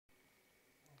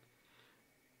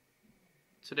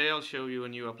Today I'll show you a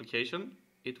new application.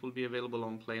 It will be available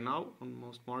on PlayNow on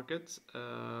most markets.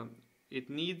 It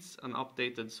needs an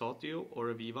updated Satio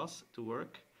or a Vivaz to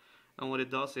work, and what it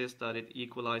does is that it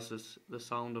equalizes the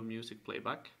sound of music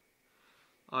playback.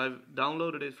 I've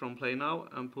downloaded it from PlayNow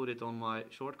and put it on my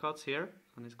shortcuts here,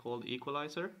 and it's called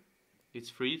Equalizer. It's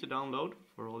free to download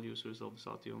for all users of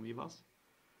Satio and Vivaz.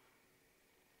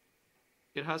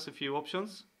 It has a few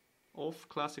options: off,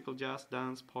 classical, jazz,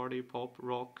 dance, party, pop,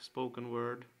 rock, spoken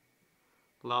word,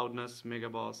 loudness,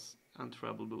 megabass, and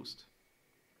treble boost.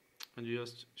 And you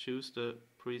just choose the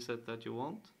preset that you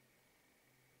want,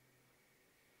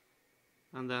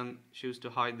 and then choose to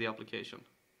hide the application.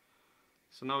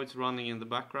 So now it's running in the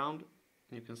background,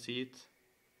 and you can see it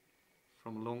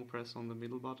from a long press on the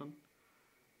middle button.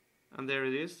 And there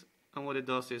it is, and what it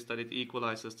does is that it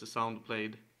equalizes the sound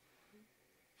played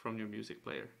from your music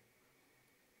player.